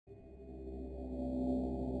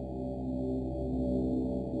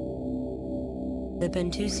The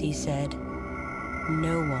Bentusi said,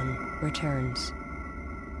 no one returns.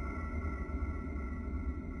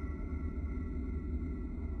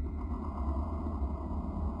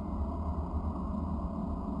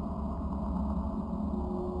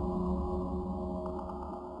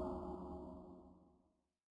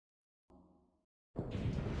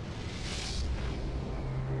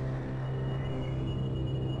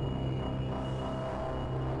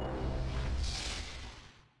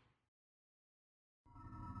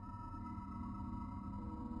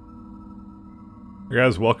 Hey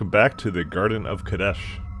guys, welcome back to the Garden of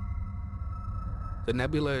Kadesh. The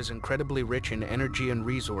nebula is incredibly rich in energy and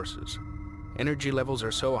resources. Energy levels are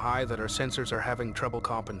so high that our sensors are having trouble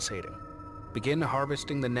compensating. Begin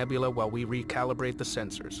harvesting the nebula while we recalibrate the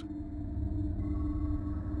sensors.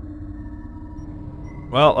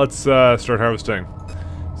 Well, let's start harvesting.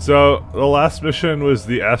 So, the last mission was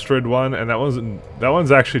the asteroid one, and that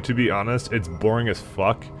one's actually, to be honest, it's boring as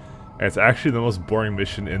fuck. And it's actually the most boring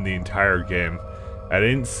mission in the entire game. I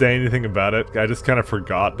didn't say anything about it, I just kind of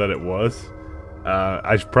forgot that it was.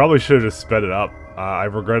 I probably should have just sped it up. I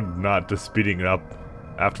regret not just speeding it up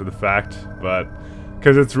after the fact, but...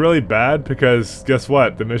 Because it's really bad, because guess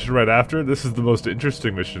what? The mission right after, this is the most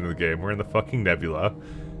interesting mission in the game. We're in the fucking nebula.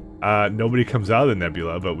 Nobody comes out of the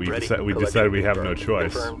nebula, but we decided we have no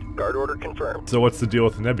choice. Confirmed. Guard order confirmed. So what's the deal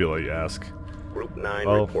with the nebula, you ask? Group 9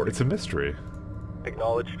 Well, reporting. it's a mystery.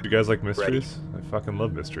 Acknowledged. You guys like mysteries? I fucking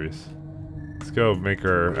love mysteries. Let's go make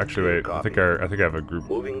our... Actually, wait. I think I have a group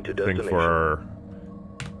Moving to thing destination. for our...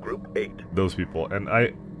 Group 8. those people. And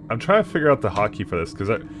I'm trying to figure out the hotkey for this,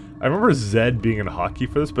 because I remember Z being in hotkey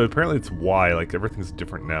for this, but apparently it's Y. Like, everything's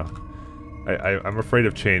different now. I'm afraid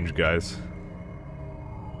of change, guys.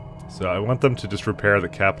 So I want them to just repair the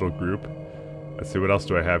capital group. Let's see, what else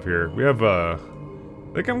do I have here? We have, I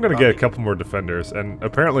think I'm gonna get a couple more defenders, and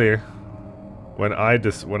apparently... When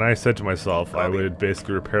I said to myself I would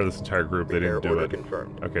basically repair this entire group, they didn't do it.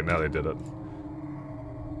 Confirmed. Okay, now they did it.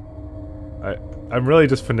 I'm really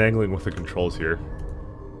just finagling with the controls here.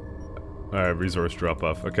 Alright, resource drop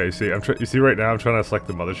off. Okay, you see right now I'm trying to select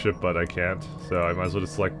the mothership, but I can't. So I might as well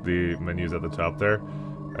just select the menus at the top there.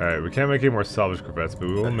 Alright, we can't make any more salvage corvettes, but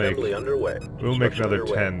we will make another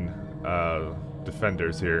 10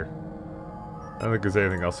 defenders here. I don't think there's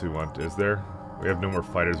anything else we want, is there? We have no more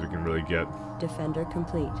fighters we can really get. Defender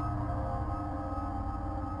complete.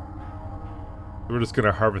 We're just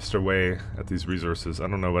gonna harvest away at these resources. I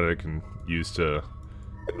don't know what I can use to...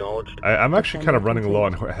 Acknowledged. I'm actually kind of running low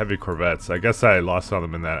on heavy corvettes. I guess I lost on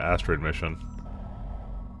them in that asteroid mission.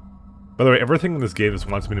 By the way, everything in this game just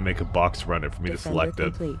wants me to make a box run it for me to select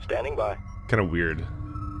it. Standing by. Kind of weird.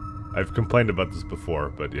 I've complained about this before,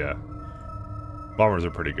 but yeah. Bombers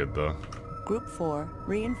are pretty good though. Group 4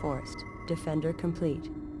 reinforced. Defender complete.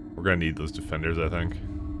 We're gonna need those defenders, I think.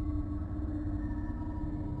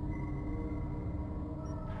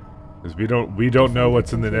 Because we don't know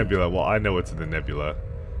what's in the nebula. Well, I know what's in the nebula.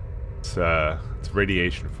 It's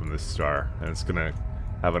radiation from this star, and it's gonna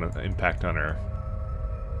have an impact on our...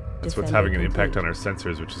 That's what's having an impact on our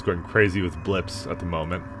sensors, which is going crazy with blips at the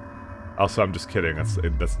moment. Also, I'm just kidding.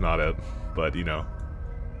 That's not it. But, you know.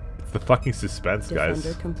 It's the fucking suspense, guys.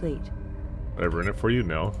 Defender complete. Did I ruin it for you?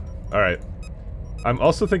 No. Alright. I'm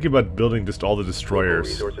also thinking about building just all the destroyers.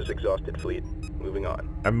 Resources exhausted fleet. Moving on.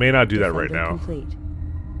 I may not do that Defender right now. Complete.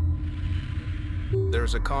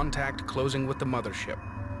 There's a contact closing with the mothership.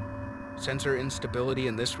 Sensor instability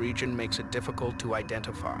in this region makes it difficult to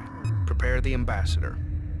identify. Prepare the ambassador.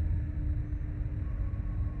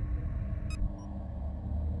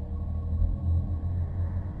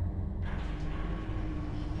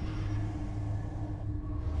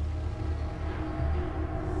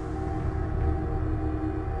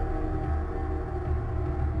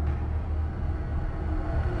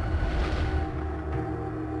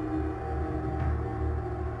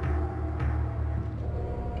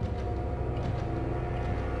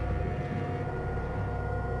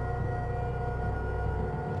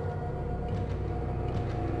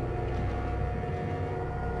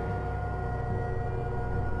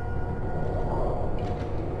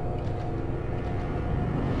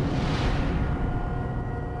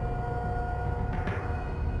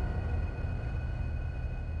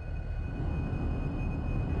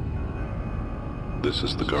 This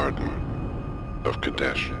is the Garden of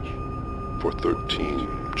Kadesh. For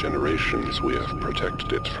 13 generations we have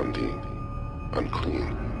protected it from the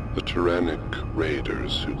unclean. The tyrannic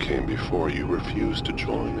raiders who came before you refused to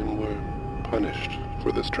join and were punished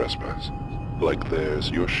for this trespass. Like theirs,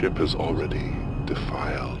 your ship has already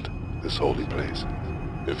defiled this holy place.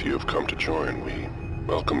 If you have come to join, we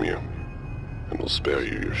welcome you, and will spare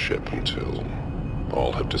you your ship until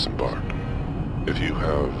All have disembarked. If you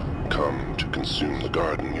have come to consume the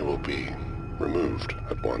garden, you will be removed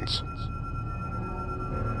at once.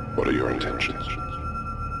 What are your intentions?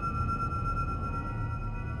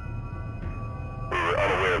 We were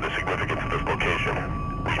unaware of the significance of this location.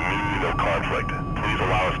 We mean no conflict. Please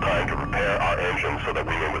allow us time to repair our engine so that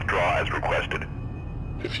we may withdraw as requested.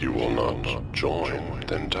 If you will not join,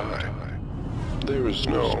 then die. There is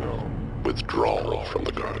no withdrawal from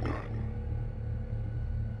the garden.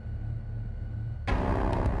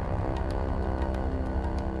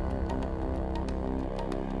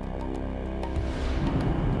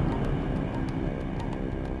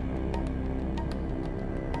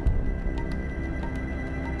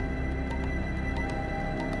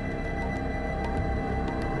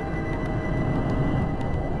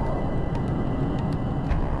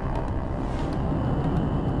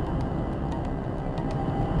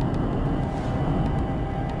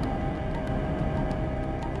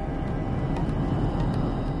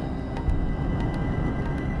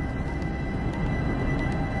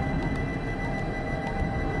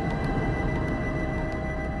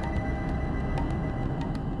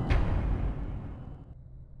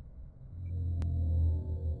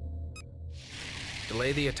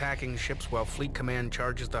 Delay the attacking ships while Fleet Command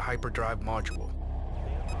charges the hyperdrive module.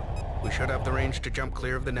 We should have the range to jump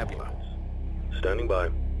clear of the nebula. Standing by.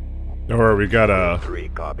 Don't worry, we got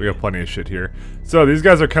plenty of shit here. So these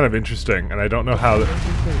guys are kind of interesting, and I don't know how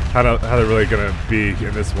they're really gonna be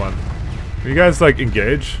in this one. You guys like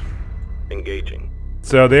engage? Engaging.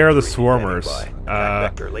 So they are the swarmers,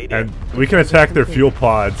 and we can attack their fuel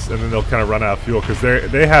pods, and then they'll kind of run out of fuel because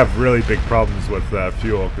they have really big problems with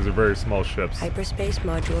fuel because they're very small ships. Hyperspace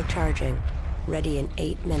module charging. Ready in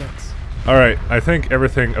 8 minutes. All right, I think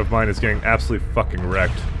everything of mine is getting absolutely fucking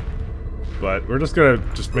wrecked. But we're just gonna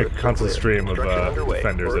make a constant stream of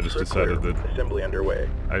defenders. I just decided that assembly underway.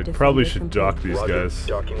 I probably should dock these guys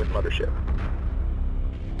Docking with mothership.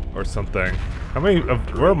 or something. How many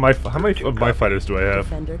of my fighters do I have?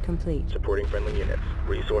 Defender complete. Supporting friendly units.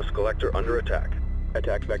 Resource collector under attack.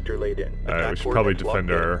 Attack vector laid in. Alright, we should probably defend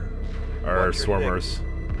our swarmers.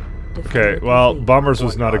 Defender Okay, well, complete. bombers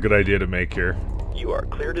was not a good idea to make here. You are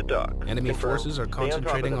clear to dock. Enemy Confirmed. forces are Stay on top of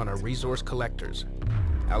concentrating them. on our resource collectors.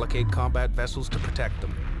 Allocate combat vessels to protect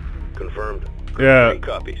them. Confirmed. Yeah, 3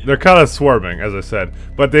 copies. they're kind of swarming, as I said.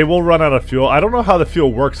 But they will run out of fuel. I don't know how the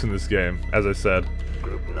fuel works in this game, as I said.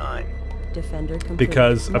 Group 9. Defender complete.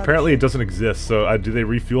 Because Mothership. apparently it doesn't exist, so do they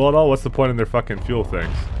refuel at all? What's the point in their fucking fuel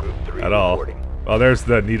things? Group 3 At all. reporting. Oh, there's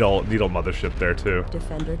the needle mothership there, too.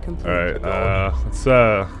 Defender complete. Alright,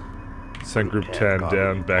 let's send Group 10 copies.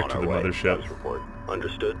 down back On to our the way. mothership. Status report.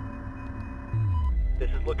 Understood. This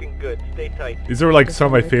is looking good. Stay tight. These are like some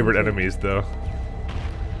of my favorite enemies, though.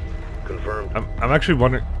 Confirmed. I'm actually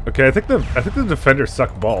wondering. Okay, I think the defenders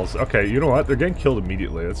suck balls. Okay, you know what? They're getting killed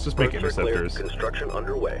immediately. Let's just make First are clear. interceptors. Construction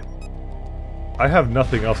underway. I have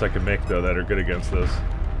nothing else I can make though that are good against this.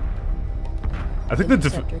 I think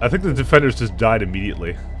the defenders just died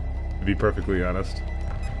immediately. To be perfectly honest.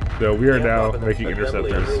 So we are Stand now off of them. making Assembly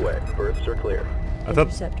interceptors. underway. Berths are clear. I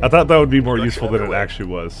thought that would be more useful than it underway. actually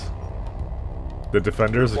was. The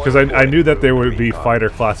defenders, because I knew that they would be fighter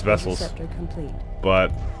class vessels, Interceptor complete.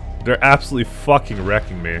 but they're absolutely fucking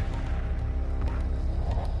wrecking me.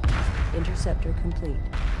 Interceptor complete.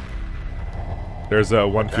 There's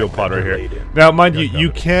one fuel pod right here. Now, mind you,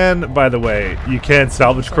 you can, by the way, you can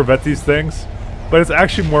salvage corvette these things, but it's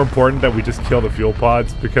actually more important that we just kill the fuel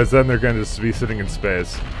pods because then they're going to just be sitting in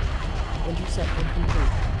space. Interceptor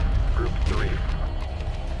complete. Group 3.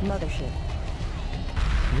 Mothership.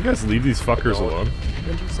 Can you guys leave these fuckers alone?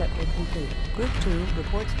 Interceptor complete. Group 2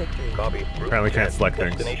 reports victory. Copy. Group Apparently can't 10. select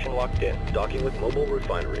things. Destination locked in. Docking with mobile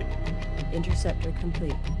refinery. Interceptor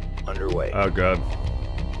complete. Underway. Oh god.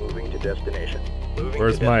 Moving to destination. Moving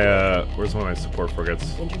Where's to my destination. where's one of my support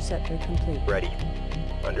frigates? Interceptor complete. Ready.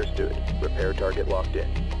 Understood. Repair target locked in.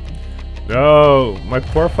 No, my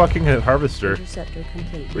poor fucking harvester. Interceptor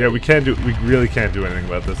complete. Yeah, we really can't do anything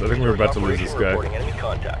about this. I think we're about to lose this guy. Reporting enemy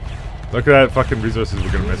contact. Look at that fucking resources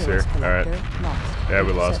we're gonna miss here. Resource Alright. collector lost. Yeah,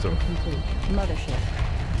 we lost him. Interceptor complete.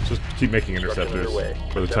 Mothership. Just keep making Construction interceptors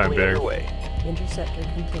underway. for the time Assembly being. underway. Interceptor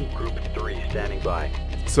complete. Group 3 standing by.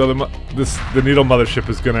 So the needle mothership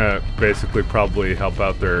is gonna basically probably help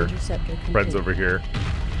out their Interceptor complete. friends over here.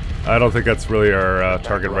 I don't think that's really our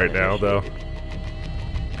target right now, though.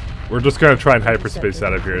 We're just gonna try and hyperspace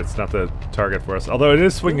out of here. It's not the target for us. Although it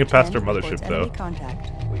is swinging past our mothership, though.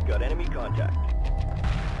 Contact. We've got enemy contact.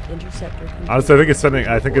 Interceptor complete. Honestly,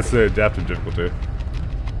 I think it's the adaptive difficulty.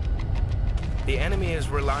 The enemy is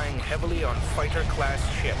relying heavily on fighter-class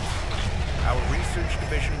ships. Our research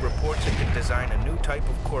division reports it can design a new type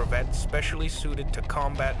of corvette specially suited to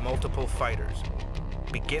combat multiple fighters.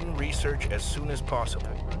 Begin research as soon as possible.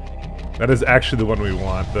 That is actually the one we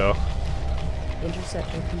want, though.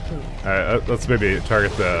 Interceptor complete. Alright, let's maybe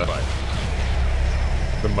target the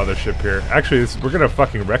mothership here. Actually, we're gonna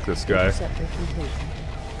fucking wreck this guy. Interceptor complete.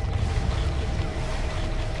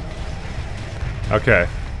 Okay.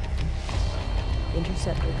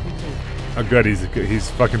 Interceptor complete. Oh, good. He's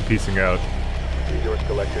fucking piecing out. Resource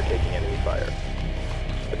collector taking enemy fire.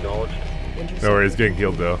 Acknowledged. Interceptor No worries, getting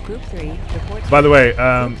healed though. Group 3 reports. By the way,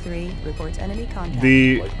 Group 3 reports enemy contact.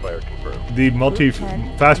 the Light fire confirmed. multi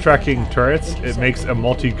fast tracking turrets, it makes a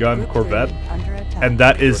multi-gun Corvette, and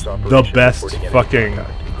that is the best fucking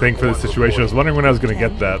thing for the situation. I was wondering when I was gonna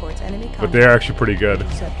get that, but they're actually pretty good.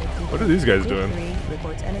 What are these guys doing?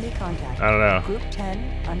 Reports enemy contact. I don't know. Group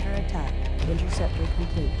 10 under attack. Interceptor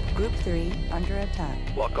complete. Group 3 under attack.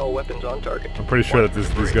 Lock all weapons on target. I'm pretty sure that these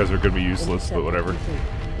guys are gonna be useless, but whatever.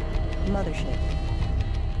 Mothership.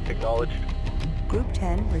 Acknowledged. Group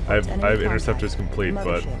 10 reports enemy I have contact. interceptors complete,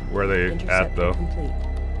 but Mothership. where are they at Interceptor though? complete.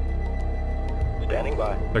 Standing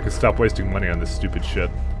by. I could stop wasting money on this stupid shit.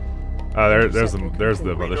 There's the Resource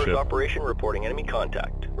mothership. operation reporting enemy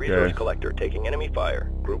contact. Resource collector taking enemy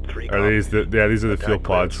fire. Group 3 Are these copies. the? Yeah, these are the Attack fuel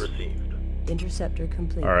plans pods. received. Interceptor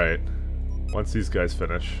complete. All right. Once these guys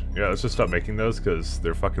finish, yeah, let's just stop making those because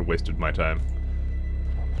they're fucking wasted my time.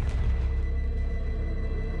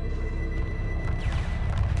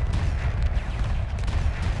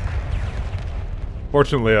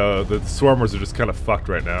 Fortunately, the swarmers are just kind of fucked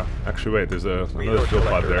right now. Actually, wait, there's another Resource fuel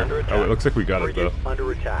pod collector there. under Oh, attack. it looks like we got it though. Frigate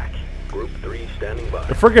under attack. Group 3 standing by.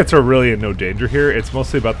 The frigates are really in no danger here. It's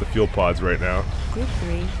mostly about the fuel pods right now. Group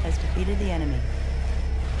 3 has defeated the enemy.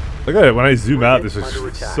 Look at it, when I zoom out, there's Under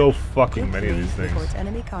just attack. so fucking Group many of 3 these things. reports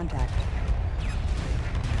enemy contact.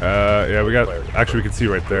 Yeah, we got, actually we can see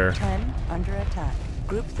right there. 10 under attack.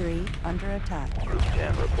 Group 3 under attack. Group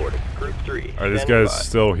 10 reported. Group 3 Are these standing guys by.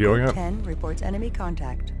 still healing Group up? 10 reports enemy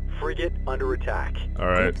contact. Frigate under attack.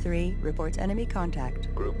 Alright. Group 3 reports enemy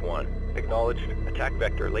contact. Group 1 acknowledged. Attack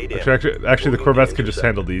vector laid in. Actually, the Moving Corvettes to can just intercept.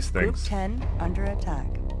 handle these Group things. 10 under attack.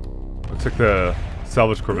 Looks like the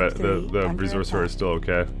salvage Corvette, Group three the under resourcer is attack. still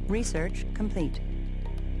okay. Research complete.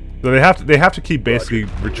 So they have to keep basically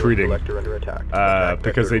Roger. retreating Collector under attack. Attack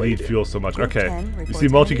because they vector need laid in. fuel so much. Group Okay, 10 you reports see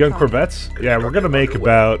multi-gun enemy Corvettes? Yeah, we're gonna make Construction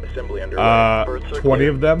about underway. Assembly underway. Berths are 20 clear.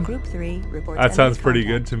 of them. Group 3 reports That sounds enemy pretty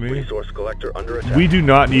contact. good to me. Resource collector under attack. We do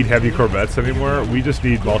not need heavy Corvettes anymore. We just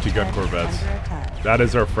need multi-gun 10 Corvettes. under attack. That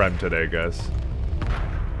is our friend today, guys.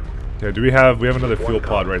 Okay, we have another fuel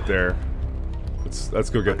pod right there.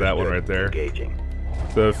 Let's go get that one right there. Engaging.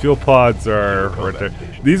 The fuel pods are right there.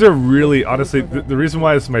 These are really, honestly, the reason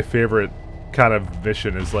why this is my favorite kind of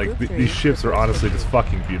mission is like these ships are honestly just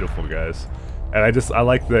fucking beautiful, guys. And I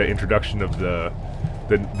like the introduction of the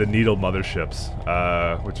needle motherships,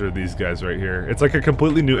 which are these guys right here. It's like a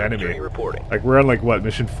completely new enemy. Reporting. Like we're on like what,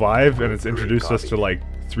 mission 5, and it's introduced us to like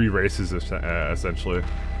 3 races essentially,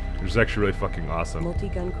 which is actually really fucking awesome.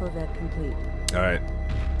 Multi-gun Corvette complete. All right,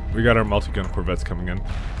 we got our multi-gun Corvettes coming in.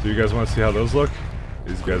 Do you guys want to see how those look?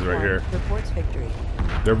 These guys right here. Reports victory.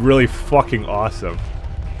 They're really fucking awesome.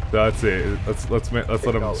 So let's see. Let's let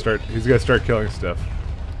them start. These guys start killing stuff.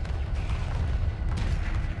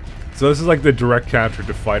 So this is like the direct counter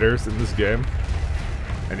to fighters in this game,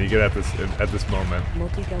 and you get at this moment.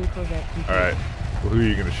 Multi-gun Corvette complete. All right, well, who are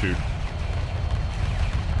you gonna shoot?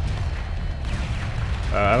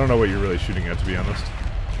 I don't know what you're really shooting at, to be honest.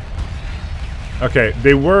 Okay,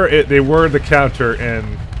 they were the counter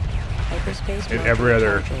in Hyperspace in module every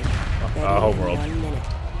other charging. Ready in Homeworld. 1 minute.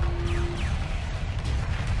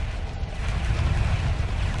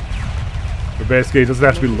 But basically, it doesn't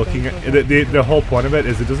have to be looking at the whole point of it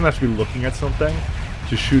is it doesn't have to be looking at something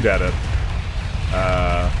to shoot at it,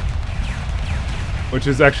 which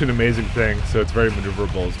is actually an amazing thing. So it's very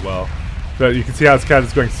maneuverable as well. So you can see how it's kind of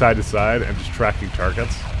just going side to side and just tracking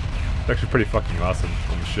targets. It's actually pretty fucking awesome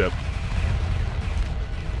on the ship.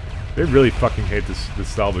 They really fucking hate this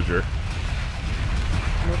salvager.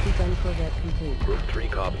 Multi-gun Corvette complete. Group 3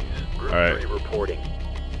 copies. Group All right. 3 reporting.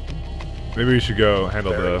 Maybe we should go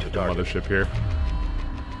handle Bearing the to target. mothership here.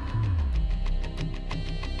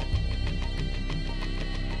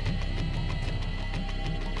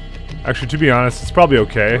 Actually, to be honest, it's probably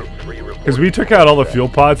okay. Group 3 reporting. Because we took out all the fuel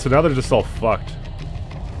pods, so now they're just all fucked.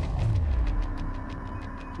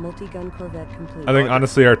 Multi-gun Corvette complete. I think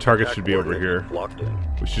honestly our target Attack should be over here. coordinates Locked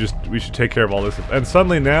in. We should take care of all this. And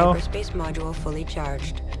suddenly Hyperspace module fully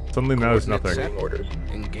charged. now there's nothing. Coordinates Orders.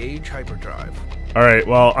 Engage hyperdrive. Alright,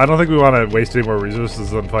 well, I don't think we want to waste any more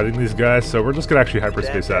resources on fighting these guys, so we're just going to actually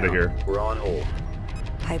hyperspace out of here. We're on hold.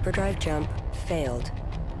 Hyperdrive jump failed.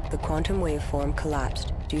 The quantum waveform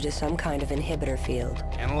collapsed due to some kind of inhibitor field.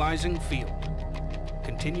 Analyzing field.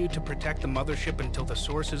 Continue to protect the mothership until the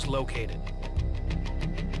source is located.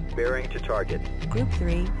 Bearing to target. Group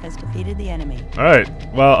 3 has defeated the enemy. Alright,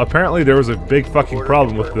 well, apparently there was a big fucking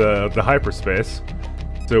problem with the hyperspace,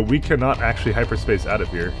 so we cannot actually hyperspace out of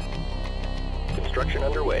here. Construction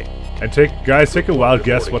underway. And guys, take a wild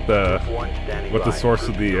guess what the source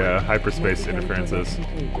of the hyperspace interference is.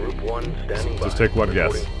 Group 1 standing by. Just take one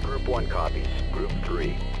guess. Reporting. Group 1 copies. Group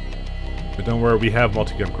 3. But don't worry, we have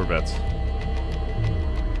multi-gun corvettes.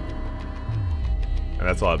 And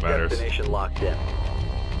that's all that matters. Destination locked in.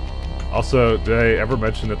 Also, did I ever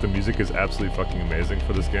mention that the music is absolutely fucking amazing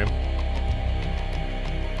for this game?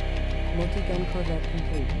 Multi-gun corvette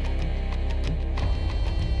complete.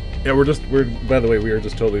 Yeah, by the way, we are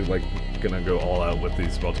just totally, like, gonna go all out with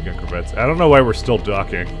these multi-gun corvettes. I don't know why we're still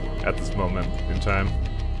docking at this moment in time.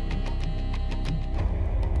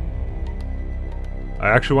 I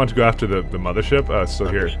actually want to go after the mothership. It's still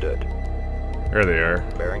here. Understood. There they are.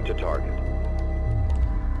 Bearing to target.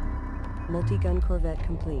 Multi-gun corvette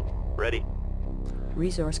complete. Ready.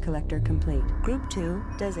 Resource collector complete. Group 2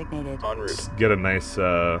 designated. En route. Let's get a nice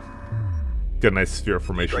sphere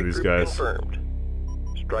formation of these Strike guys. group confirmed.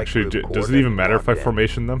 Strike Actually, group does it even matter if I locked in.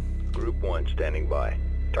 formation them? Group 1 standing by.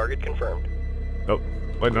 Target confirmed. Oh,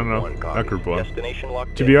 wait, no, One not copy. group 1. Destination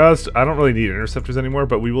locked To in. be honest, I don't really need interceptors anymore,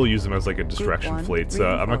 but we will use them as like a distraction Group 1 fleet, so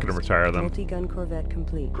I'm not going to reinforced. retire them. Multi-gun corvette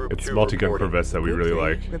complete. Group It's 2 multi-gun reporting. corvettes that we Group really 3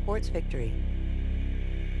 like. reports victory.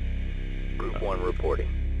 Group 1 reporting.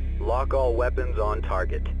 Lock all weapons on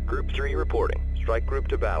target. Group 3 reporting. Strike group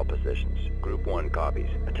to battle positions. Group 1 copies.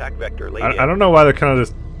 Attack vector laid in. I don't know why they're kind of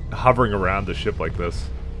just hovering around the ship like this.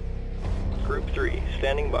 Group 3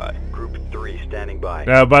 standing by. Group 3 standing by.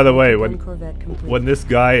 Now, by the way, Multi-gun corvette complete. when this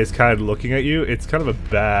guy is kind of looking at you, it's kind of a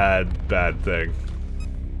bad thing.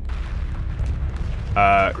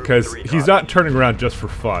 Because Group 3 he's not turning around just for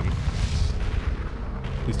fun.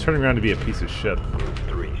 He's turning around to be a piece of shit Group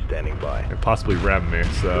 3 standing by. and possibly ram me,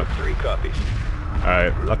 so... Group 3 copies.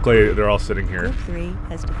 Alright, luckily they're all sitting here. Group 3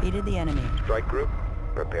 has defeated the enemy. Strike group.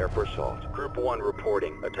 Prepare for assault. Group 1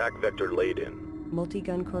 reporting. Attack vector laid in.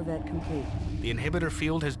 Multi-gun corvette complete. The inhibitor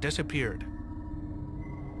field has disappeared.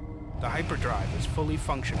 The hyperdrive is fully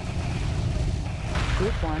functioning.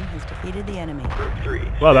 Group 1 has defeated the enemy. Group 3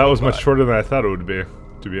 Well, that was standing much by. shorter than I thought it would be,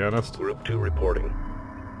 to be honest. Group 2 reporting.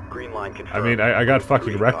 Green line I confirmed. mean, I got Group fucking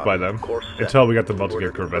 3 wrecked by copies. them. Course set. Until we got the multi-gun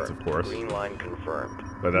Order corvettes, of confirmed. course. Green line confirmed.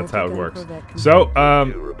 But that's how it Multi-gun works. corvette complete. So,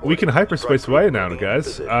 Group 2 we can reporting. hyperspace Strike away group now, moving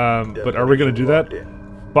guys. into But position. are we gonna do that? Destination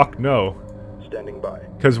locked Fuck no. in. Standing by.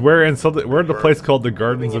 Because we're in a place called the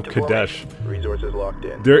Gardens Moving of into Kadesh. formation. Resources locked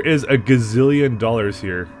in. There is a gazillion dollars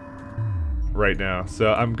here right now,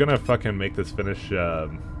 so I'm gonna fucking make this finish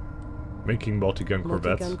making multi-gun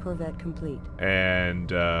corvettes, Multi-gun corvette complete.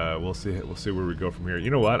 and we'll see where we go from here.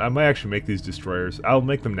 You know what? I might actually make these destroyers. I'll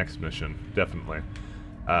make them next mission, definitely,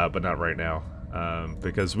 but not right now,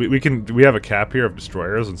 because we have a cap here of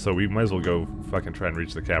destroyers, and so we might as well go fucking try and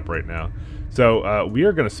reach the cap right now. So we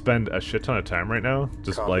are gonna spend a shit ton of time right now,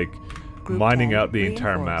 just Copy. like Group mining 10 out the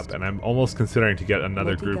entire map, reinforced. and I'm almost considering to get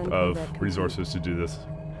another group Multi-gun of corvette complete. resources to do this.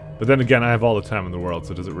 But then again, I have all the time in the world,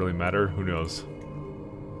 so does it really matter? Who knows?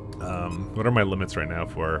 What are my limits right now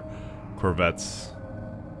for corvettes?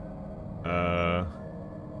 I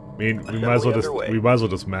mean, we might as well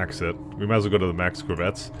just max it. We might as well go to the max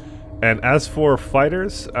corvettes. And as for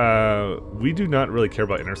fighters, we do not really care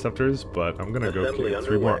about interceptors, but I'm gonna go Assembly get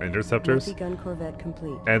 3 more underway. interceptors. Multi-gun corvette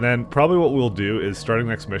complete. And then probably what we'll do is, starting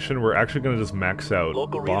next mission, we're actually gonna just max out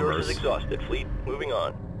Local bombers. resources exhausted. Fleet moving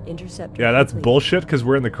on. Interceptor Yeah, that's complete. bullshit, because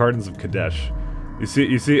we're in the Gardens of Kadesh.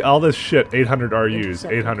 You see all this shit, 800 RUs,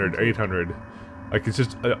 Interceptor 800, complete. 800. Like, it's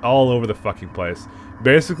just all over the fucking place.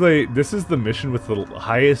 Basically, this is the mission with the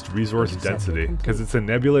highest resource Interceptor density, complete. because it's a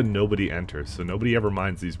nebula nobody enters, so nobody ever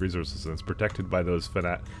mines these resources, and it's protected by those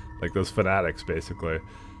fanatics, basically.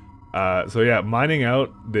 So yeah, mining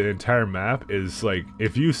out the entire map is like,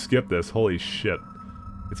 if you skip this, holy shit.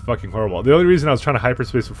 It's fucking horrible. The only reason I was trying to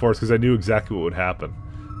hyperspace before is because I knew exactly what would happen.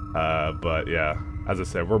 But yeah, as I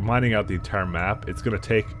said, we're mining out the entire map. It's gonna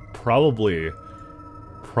take probably an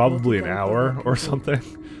Multi-gun hour corvette or complete.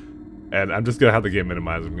 something. And I'm just gonna have the game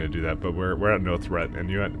minimized. I'm gonna do that, but we're at no threat, and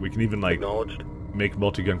we can even like Acknowledged. make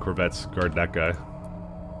multi-gun corvettes guard that guy.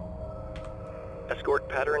 Escort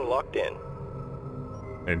pattern locked in.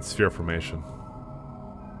 And sphere formation.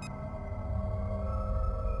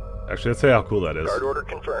 Actually, let's say how cool that is. Guard order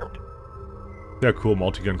confirmed. See how cool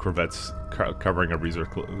multi-gun corvettes covering a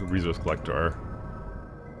resource collector.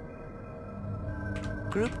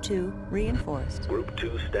 Group 2 reinforced. Group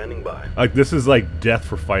 2 standing by. Like, this is like death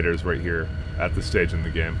for fighters right here at this stage in the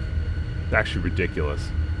game. It's actually ridiculous.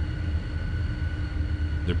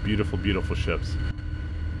 They're beautiful, beautiful ships.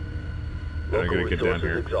 I'm Local gonna get down resources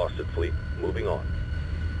here. exhausted, fleet. Moving on.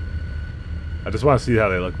 I just want to see how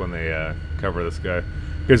they look when they cover this guy.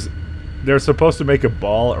 Because they're supposed to make a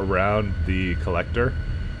ball around the collector.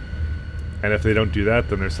 And if they don't do that,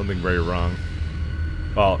 then there's something very wrong.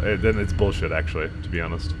 Well, then it's bullshit, actually, to be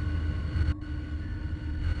honest.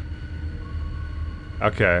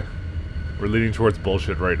 Okay. We're leading towards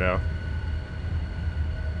bullshit right now.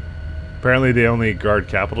 Apparently they only guard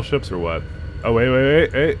capital ships, or what? Oh,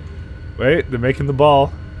 wait. Wait, they're making the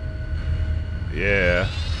ball. Yeah.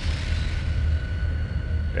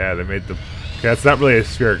 Yeah, they made the... Okay, it's not really a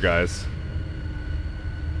sphere, guys.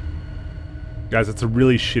 Guys, it's a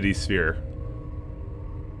really shitty sphere.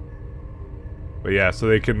 But yeah, so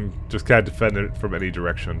they can just kind of defend it from any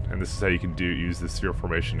direction. And this is how you can use the sphere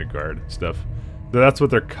formation to guard stuff. So that's what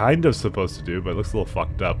they're kind of supposed to do, but it looks a little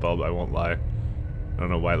fucked up, I won't lie. I don't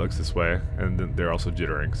know why it looks this way. And then they're also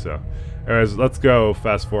jittering, so... Anyways, let's go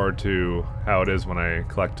fast forward to how it is when I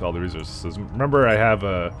collect all the resources. Remember, I have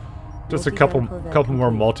just a couple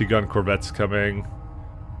more multi-gun Corvettes coming.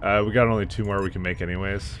 We got only 2 more we can make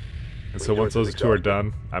anyways. And so once those 2 are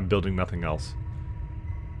done, I'm building nothing else.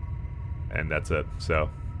 And that's it. So,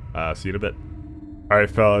 see you in a bit.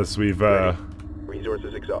 Alright, fellas, we've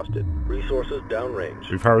Resources exhausted. Resources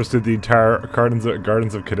downrange. we've harvested the entire Gardens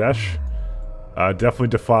of Kadesh. Definitely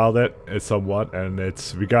defiled it somewhat, and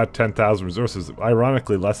we got 10,000 resources.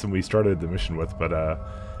 Ironically, less than we started the mission with, but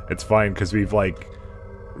it's fine because we've like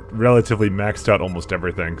relatively maxed out almost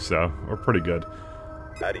everything, so we're pretty good.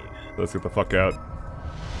 At ease. Let's get the fuck out.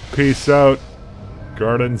 Peace out,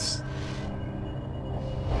 Gardens.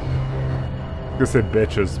 I was gonna say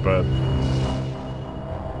bitches, but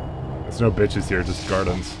there's no bitches here, just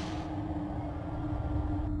Gardens.